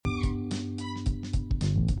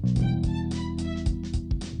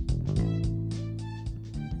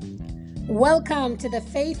Welcome to the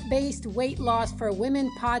Faith-Based Weight Loss for Women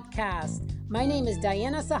podcast. My name is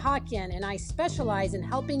Diana Sahakian, and I specialize in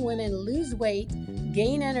helping women lose weight,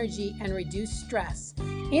 gain energy, and reduce stress.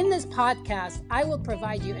 In this podcast, I will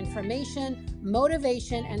provide you information,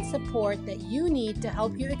 motivation, and support that you need to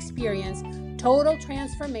help you experience total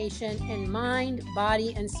transformation in mind,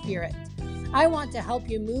 body, and spirit. I want to help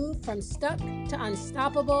you move from stuck to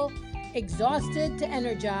unstoppable, exhausted to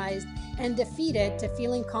energized, and defeated to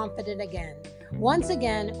feeling confident again. Once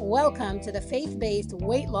again, welcome to the Faith-Based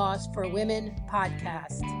Weight Loss for Women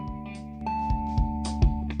podcast.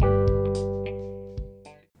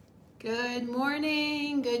 Good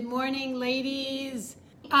morning, ladies.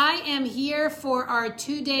 I am here for our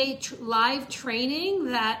 2-day live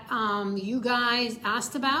training that you guys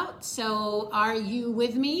asked about. So are you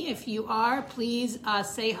with me? If you are, please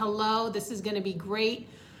say hello. This is going to be great.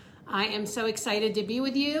 I am so excited to be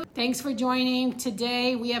with you. Thanks for joining.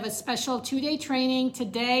 Today we have a special 2-day training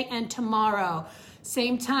today and tomorrow.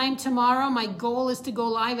 Same time tomorrow. My goal is to go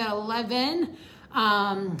live at 11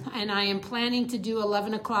 and I am planning to do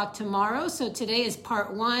 11 o'clock tomorrow. So today is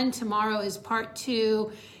part 1, tomorrow is part 2,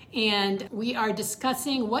 and we are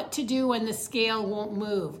discussing what to do when the scale won't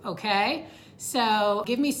move, okay? So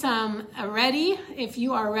give me some ready. If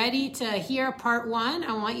you are ready to hear part 1,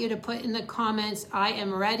 I want you to put in the comments, I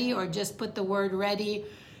am ready, or just put the word ready.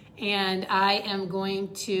 And I am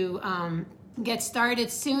going to get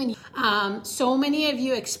started soon. So many of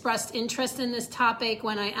you expressed interest in this topic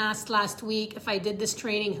when I asked last week if I did this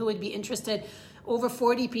training, who would be interested. Over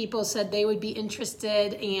 40 people said they would be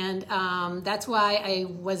interested, and that's why I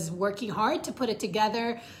was working hard to put it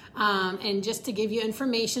together and just to give you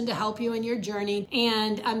information to help you in your journey.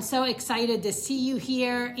 And I'm so excited to see you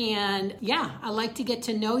here, and yeah, I like to get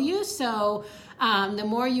to know you. So the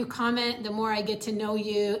more you comment, the more I get to know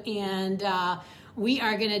you, and we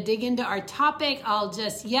are going to dig into our topic.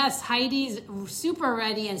 Yes, Heidi's super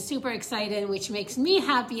ready and super excited, which makes me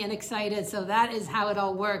happy and excited. So that is how it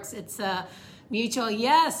all works. It's mutual.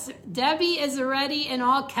 Yes, Debbie is ready in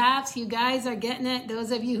all caps. You guys are getting it.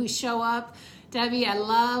 Those of you who show up. Debbie, I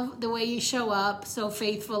love the way you show up so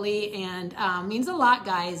faithfully, and means a lot,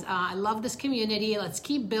 guys. I love this community. Let's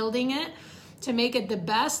keep building it to make it the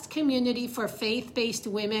best community for faith-based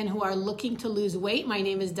women who are looking to lose weight. My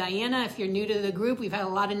name is Diana. If you're new to the group, we've had a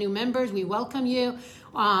lot of new members. We welcome you.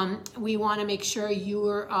 We want to make sure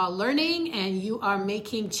you're learning and you are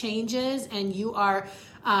making changes and you are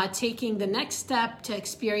taking the next step to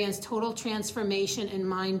experience total transformation in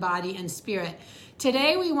mind, body, and spirit.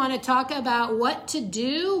 Today, we want to talk about what to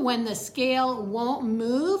do when the scale won't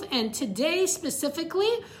move. And today,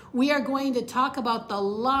 specifically, we are going to talk about the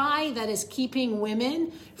lie that is keeping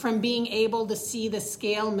women from being able to see the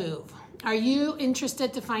scale move. Are you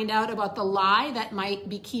interested to find out about the lie that might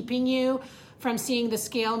be keeping you from seeing the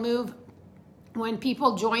scale move? When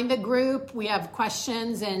people join the group, we have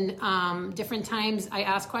questions, and different times I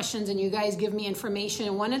ask questions and you guys give me information.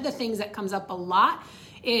 And one of the things that comes up a lot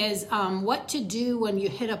is what to do when you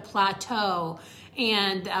hit a plateau.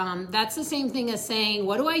 And that's the same thing as saying,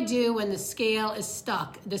 what do I do when the scale is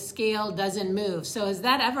stuck? The scale doesn't move. So has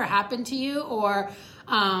that ever happened to you? Or,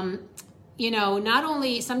 not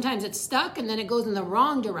only sometimes it's stuck and then it goes in the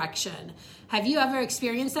wrong direction. Have you ever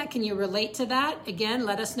experienced that? Can you relate to that? Again,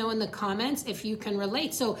 let us know in the comments if you can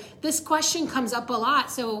relate. So this question comes up a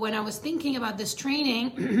lot. So when I was thinking about this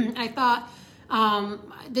training, I thought,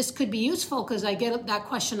 this could be useful because I get that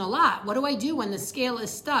question a lot. What do I do when the scale is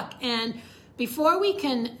stuck? And before we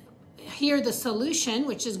can hear the solution,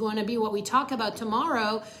 which is going to be what we talk about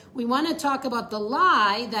tomorrow, we want to talk about the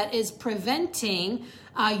lie that is preventing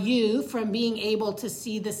you from being able to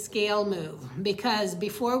see the scale move. Because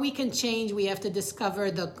before we can change, we have to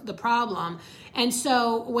discover the problem. And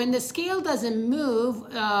so when the scale doesn't move,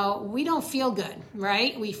 we don't feel good,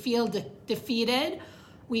 right? We feel defeated.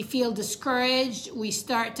 We feel discouraged. We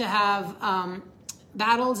start to have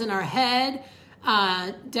battles in our head.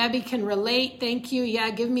 Debbie can relate. Thank you. Yeah,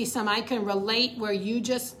 give me some. I can relate where you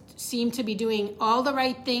just seem to be doing all the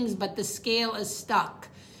right things, but the scale is stuck.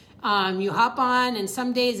 You hop on, and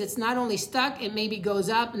some days it's not only stuck, it maybe goes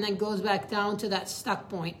up and then goes back down to that stuck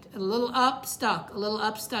point. A little up, stuck, a little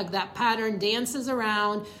up, stuck. That pattern dances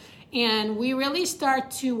around, and we really start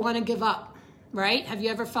to want to give up. Right? Have you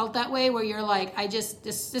ever felt that way where you're like,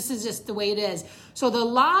 this is just the way it is? So the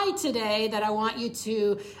lie today that I want you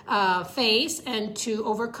to face and to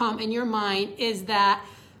overcome in your mind is that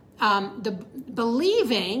the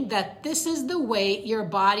believing that this is the weight your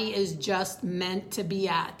body is just meant to be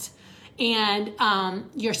at, and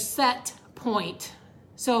your set point.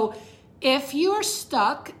 So if you're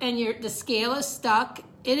stuck and the scale is stuck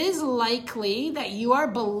it is likely that you are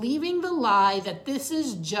believing the lie that this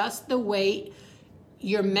is just the weight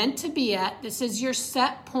you're meant to be at. This is your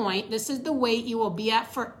set point. This is the weight you will be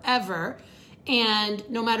at forever. And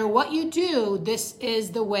no matter what you do, this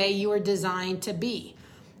is the way you are designed to be.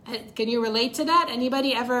 Can you relate to that?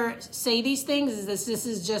 Anybody ever say these things? This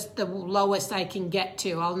is just the lowest I can get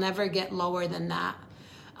to. I'll never get lower than that.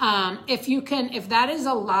 If that is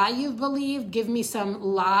a lie you've believed, give me some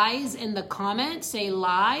lies in the comments. Say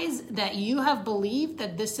lies that you have believed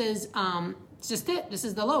that this is just it. This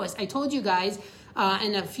is the lowest. I told you guys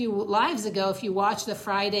in a few lives ago, if you watch the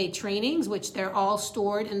Friday trainings, which they're all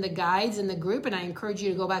stored in the guides in the group, and I encourage you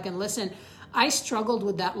to go back and listen. I struggled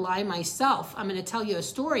with that lie myself. I'm going to tell you a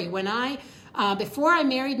story. When before I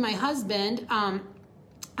married my husband,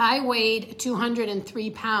 I weighed 203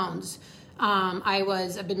 pounds.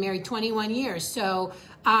 I've been married 21 years. So,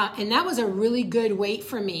 and that was a really good weight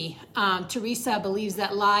for me. Teresa believes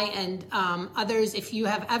that lie, and others, if you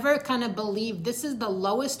have ever kind of believed this is the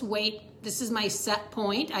lowest weight, this is my set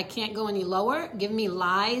point, I can't go any lower, give me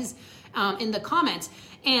lies in the comments.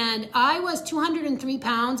 And I was 203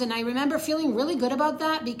 pounds, and I remember feeling really good about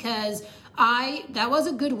that because that was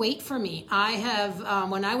a good weight for me. I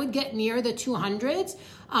have, when I would get near the 200s,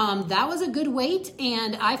 that was a good weight,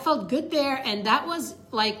 and I felt good there, and that was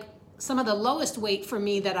like some of the lowest weight for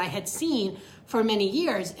me that I had seen for many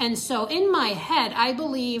years. And so in my head, I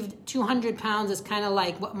believed 200 pounds is kind of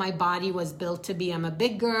like what my body was built to be. I'm a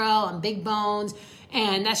big girl, I'm big bones,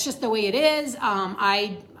 and that's just the way it is.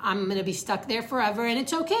 I'm going to be stuck there forever, and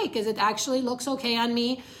it's okay because it actually looks okay on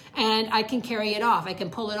me, and I can carry it off. I can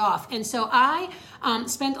pull it off. And so I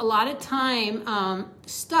spent a lot of time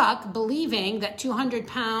stuck believing that 200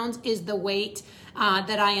 pounds is the weight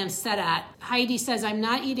that I am set at. Heidi says, I'm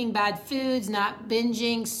not eating bad foods, not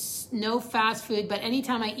binging, no fast food, but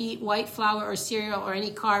anytime I eat white flour or cereal or any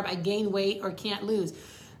carb, I gain weight or can't lose.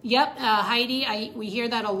 Yep, Heidi, we hear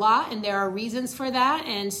that a lot, and there are reasons for that.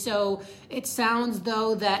 And so it sounds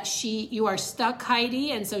though that you are stuck,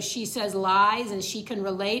 Heidi. And so she says lies, and she can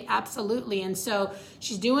relate. Absolutely. And so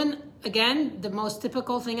she's doing, again, the most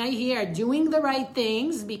typical thing I hear, doing the right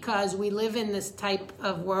things, because we live in this type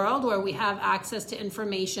of world where we have access to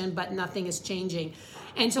information, but nothing is changing.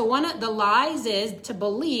 And so one of the lies is to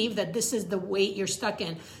believe that this is the weight you're stuck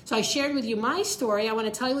in. So I shared with you my story. I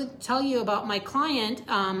want to tell you about my client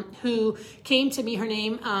who came to me. Her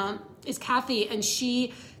name is Kathy, and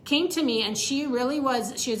she came to me, and she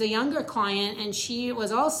was a younger client, and she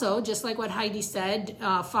was also, just like what Heidi said,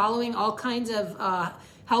 following all kinds of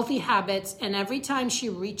healthy habits, and every time she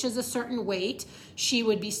reaches a certain weight, she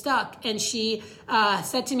would be stuck. And she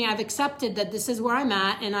said to me, I've accepted that this is where I'm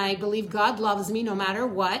at, and I believe God loves me no matter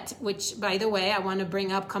what, which, by the way, I want to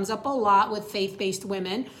bring up, comes up a lot with faith-based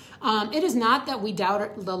women. It is not that we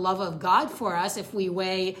doubt the love of God for us if we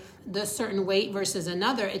weigh the certain weight versus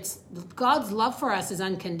another. It's God's love for us is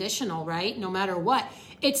unconditional, right? No matter what.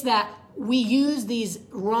 It's that we use these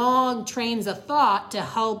wrong trains of thought to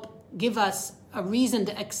help give us a reason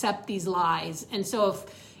to accept these lies. And so if,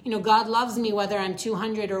 God loves me, whether I'm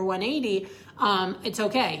 200 or 180, it's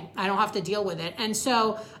okay. I don't have to deal with it. And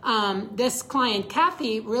so this client,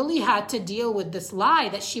 Kathy, really had to deal with this lie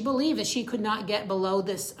that she believed that she could not get below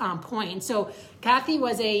this point. So Kathy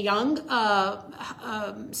was a young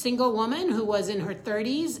single woman who was in her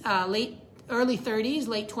 30s, early 30s,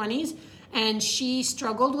 late 20s. And she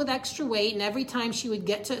struggled with extra weight, and every time she would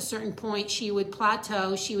get to a certain point, she would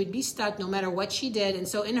plateau, she would be stuck no matter what she did. And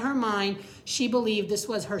so in her mind, she believed this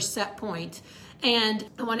was her set point. And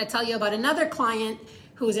I want to tell you about another client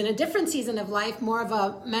who's in a different season of life, more of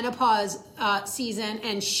a menopause season,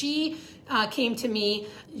 and she came to me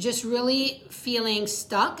just really feeling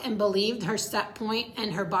stuck and believed her set point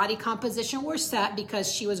and her body composition were set because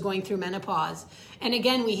she was going through menopause. And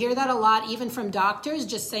again, we hear that a lot, even from doctors,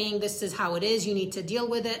 just saying this is how it is, you need to deal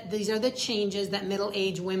with it. These are the changes that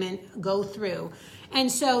middle-aged women go through.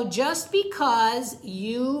 And so just because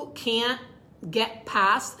you can't get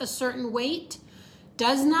past a certain weight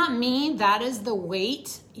does not mean that is the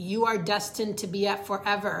weight you are destined to be at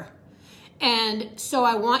forever. And so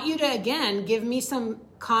I want you to, again, give me some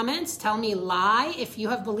comments. Tell me lie if you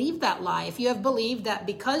have believed that lie. If you have believed that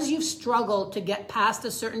because you've struggled to get past a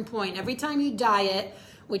certain point, every time you diet,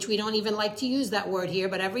 which we don't even like to use that word here,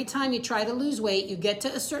 but every time you try to lose weight, you get to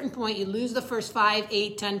a certain point, you lose the first 5,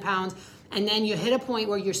 8, 10 pounds, and then you hit a point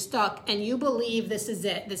where you're stuck and you believe this is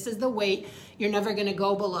it, this is the weight, you're never going to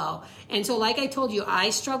go below. And so like I told you,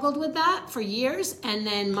 I struggled with that for years. And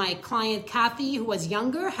then my client Kathy, who was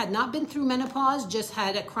younger, had not been through menopause, just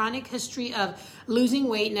had a chronic history of losing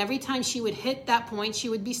weight, and every time she would hit that point she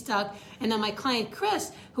would be stuck. And then my client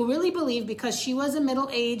Chris, who really believed, because she was a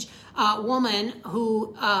middle-aged woman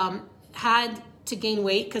who had to gain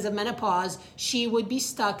weight because of menopause, she would be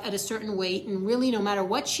stuck at a certain weight, and really no matter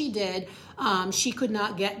what she did, she could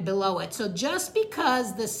not get below it. So just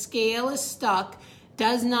because the scale is stuck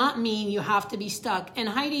does not mean you have to be stuck. And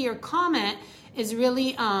Heidi, your comment is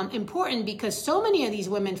really important, because so many of these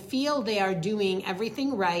women feel they are doing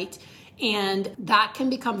everything right, and that can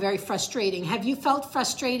become very frustrating. Have you felt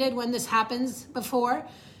frustrated when this happens before?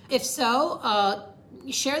 If so,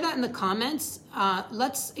 share that in the comments.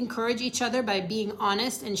 Let's encourage each other by being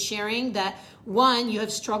honest and sharing that, one, you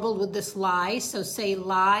have struggled with this lie, so say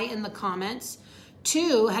lie in the comments.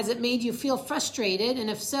 Two, has it made you feel frustrated? And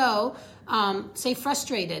if so, say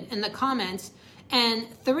frustrated in the comments. And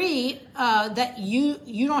three, that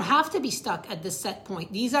you don't have to be stuck at this set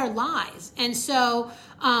point. These are lies. And so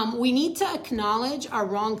we need to acknowledge our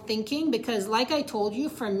wrong thinking, because like I told you,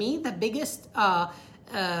 for me, the biggest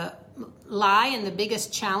lie and the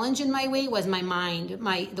biggest challenge in my weight was my mind,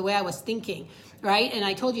 the way I was thinking, right? And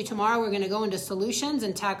I told you tomorrow we're going to go into solutions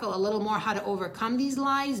and tackle a little more how to overcome these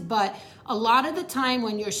lies. But a lot of the time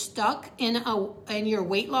when you're stuck in your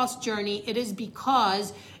weight loss journey, it is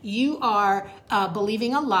because you are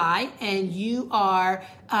believing a lie, and you are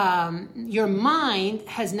your mind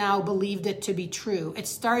has now believed it to be true. It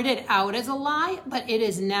started out as a lie, but it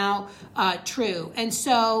is now true. And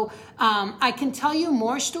so I can tell you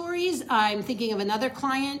more stories. I'm thinking of another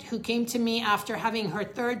client who came to me after having her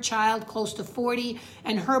third child, close to 40,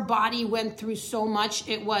 and her body went through so much.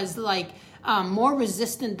 It was like more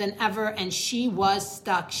resistant than ever, and she was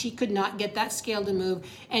stuck. She could not get that scale to move,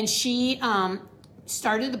 and she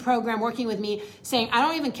started the program working with me saying, I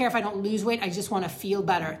don't even care if I don't lose weight, I just want to feel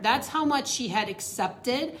better. That's how much she had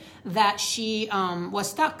accepted that she was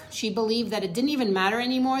stuck. She believed that it didn't even matter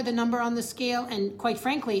anymore, the number on the scale. And quite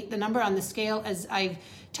frankly, the number on the scale, as I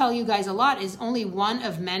tell you guys a lot, is only one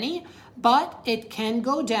of many, but it can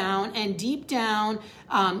go down, and deep down,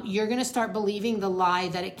 you're going to start believing the lie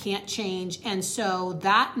that it can't change. And so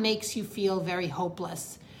that makes you feel very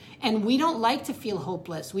hopeless. And we don't like to feel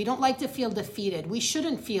hopeless. We don't like to feel defeated. We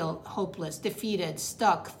shouldn't feel hopeless, defeated,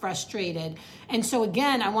 stuck, frustrated. And so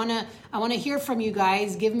again, I want to hear from you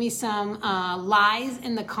guys. Give me some lies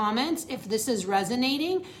in the comments if this is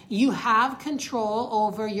resonating. You have control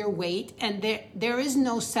over your weight, and there is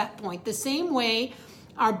no set point. The same way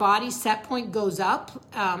our body set point goes up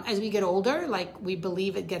as we get older, like we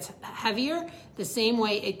believe it gets heavier, the same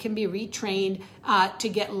way it can be retrained to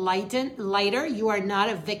get lighter. You are not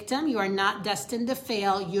a victim. You are not destined to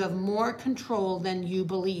fail. You have more control than you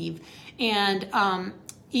believe. And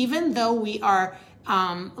even though we are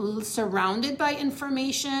surrounded by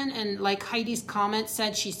information, and like Heidi's comment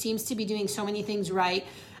said, she seems to be doing so many things right,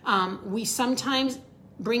 we sometimes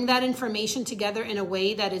bring that information together in a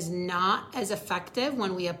way that is not as effective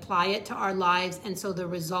when we apply it to our lives. And so the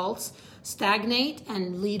results stagnate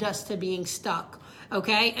and lead us to being stuck.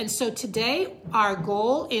 Okay. And so today our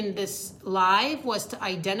goal in this live was to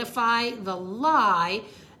identify the lie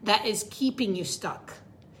that is keeping you stuck.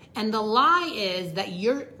 And the lie is that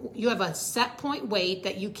you have a set point weight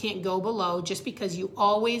that you can't go below just because you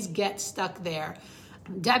always get stuck there.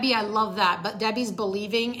 Debbie, I love that. But Debbie's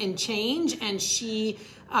believing in change, and she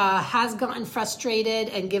has gotten frustrated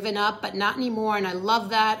and given up, but not anymore. And I love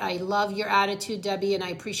that. I love your attitude, Debbie, and I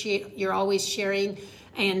appreciate you're always sharing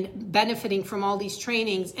and benefiting from all these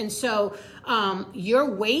trainings. And so your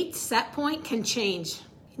weight set point can change.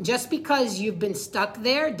 Just because you've been stuck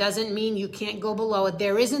there doesn't mean you can't go below it.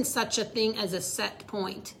 There isn't such a thing as a set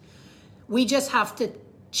point. We just have to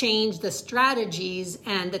change the strategies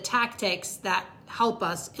and the tactics that help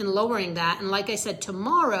us in lowering that. And like I said,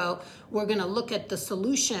 tomorrow we're going to look at the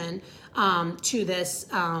solution to this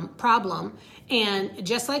problem. And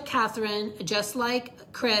just like Catherine, just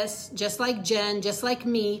like Chris, just like Jen, just like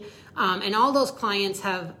me, and all those clients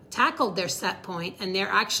have tackled their set point, and they're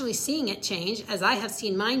actually seeing it change, as I have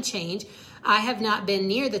seen mine change. I have not been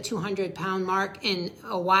near the 200-pound mark in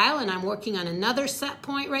a while, and I'm working on another set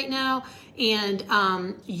point right now. And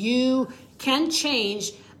you can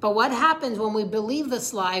change But what happens when we believe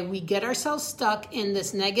this lie? We get ourselves stuck in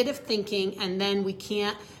this negative thinking, and then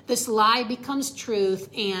this lie becomes truth,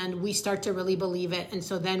 and we start to really believe it. And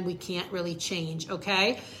so then we can't really change,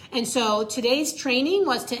 okay? And so today's training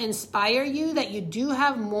was to inspire you that you do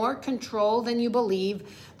have more control than you believe.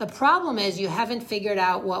 The problem is you haven't figured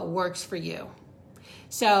out what works for you.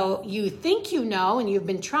 So you think you know and you've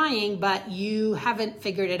been trying, but you haven't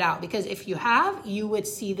figured it out, because if you have, you would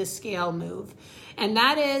see the scale move. And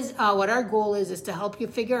that is what our goal is to help you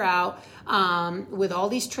figure out with all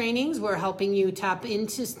these trainings. We're helping you tap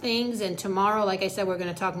into things. And tomorrow, like I said, we're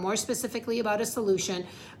going to talk more specifically about a solution.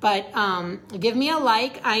 But give me a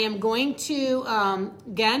like. I am going to,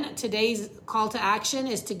 again, today's call to action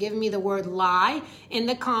is to give me the word lie in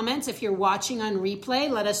the comments. If you're watching on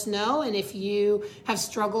replay, let us know. And if you have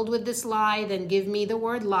struggled with this lie, then give me the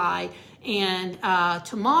word lie. And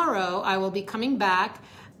tomorrow I will be coming back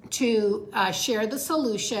to share the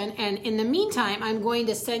solution. And in the meantime, I'm going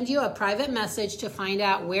to send you a private message to find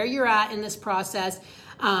out where you're at in this process.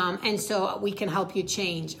 And so we can help you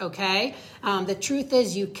change, okay? The truth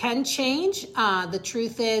is you can change. The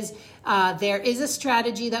truth is there is a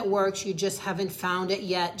strategy that works. You just haven't found it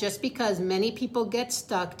yet. Just because many people get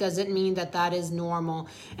stuck doesn't mean that that is normal.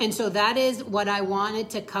 And so that is what I wanted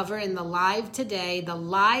to cover in the live today. The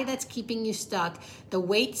lie that's keeping you stuck, the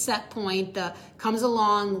weight set point that comes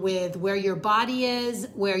along with where your body is,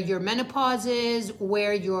 where your menopause is,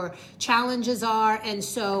 where your challenges are. And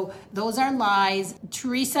so those are lies.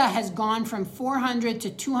 Teresa has gone from 400 to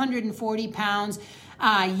 240 pounds.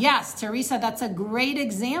 Yes, Teresa, that's a great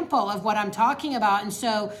example of what I'm talking about. And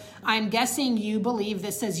so I'm guessing you believe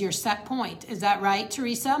this is your set point. Is that right,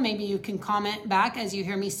 Teresa? Maybe you can comment back as you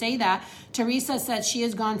hear me say that. Teresa said she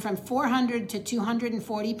has gone from 400 to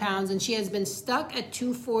 240 pounds, and she has been stuck at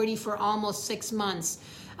 240 for almost 6 months.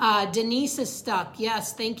 Denise is stuck.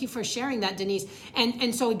 Yes, thank you for sharing that, Denise.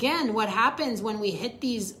 And so again, what happens when we hit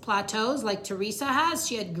these plateaus like Teresa has?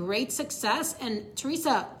 She had great success. And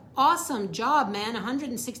Teresa, awesome job, man,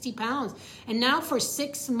 160 pounds. And now for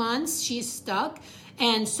 6 months, she's stuck.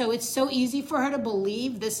 And so it's so easy for her to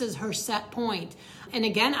believe this is her set point. And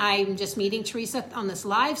again, I'm just meeting Teresa on this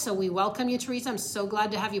live, so we welcome you, Teresa. I'm so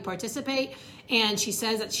glad to have you participate. And she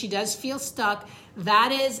says that she does feel stuck.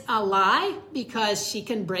 That is a lie, because she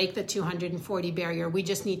can break the 240 barrier. We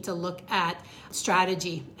just need to look at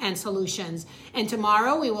strategy and solutions. And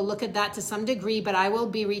tomorrow we will look at that to some degree, but I will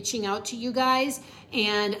be reaching out to you guys,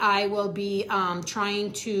 and I will be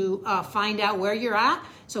trying to find out where you're at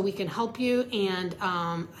so we can help you. And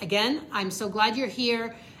again, I'm so glad you're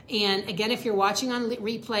here. And again, if you're watching on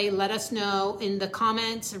replay, let us know in the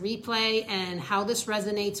comments, replay, and how this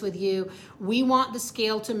resonates with you. We want the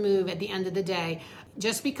scale to move at the end of the day.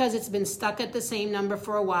 Just because it's been stuck at the same number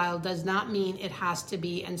for a while does not mean it has to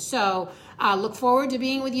be. And so look forward to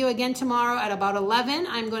being with you again tomorrow at about 11.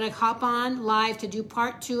 I'm going to hop on live to do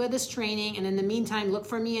part 2 of this training. And in the meantime, look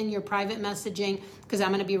for me in your private messaging, because I'm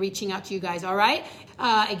going to be reaching out to you guys. All right.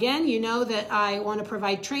 Again, you know that I want to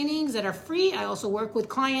provide trainings that are free. I also work with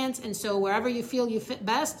clients. And so wherever you feel you fit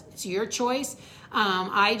best, it's your choice.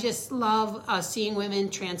 I just love seeing women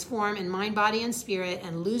transform in mind, body, and spirit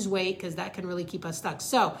and lose weight, because that can really keep us stuck.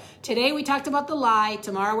 So today we talked about the lie.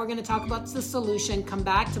 Tomorrow we're going to talk about the solution. Come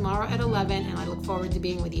back tomorrow at 11, and I look forward to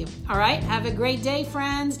being with you. All right. Have a great day,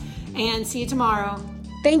 friends, and see you tomorrow.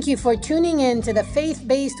 Thank you for tuning in to the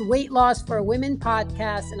Faith-Based Weight Loss for Women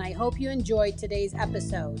podcast, and I hope you enjoyed today's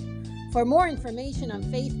episode. For more information on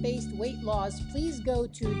faith-based weight loss, please go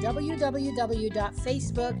to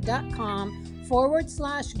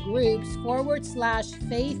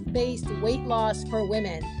www.facebook.com/groups/faith-based weight loss for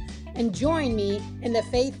women, and join me in the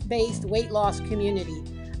faith-based weight loss community.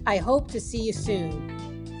 I hope to see you soon.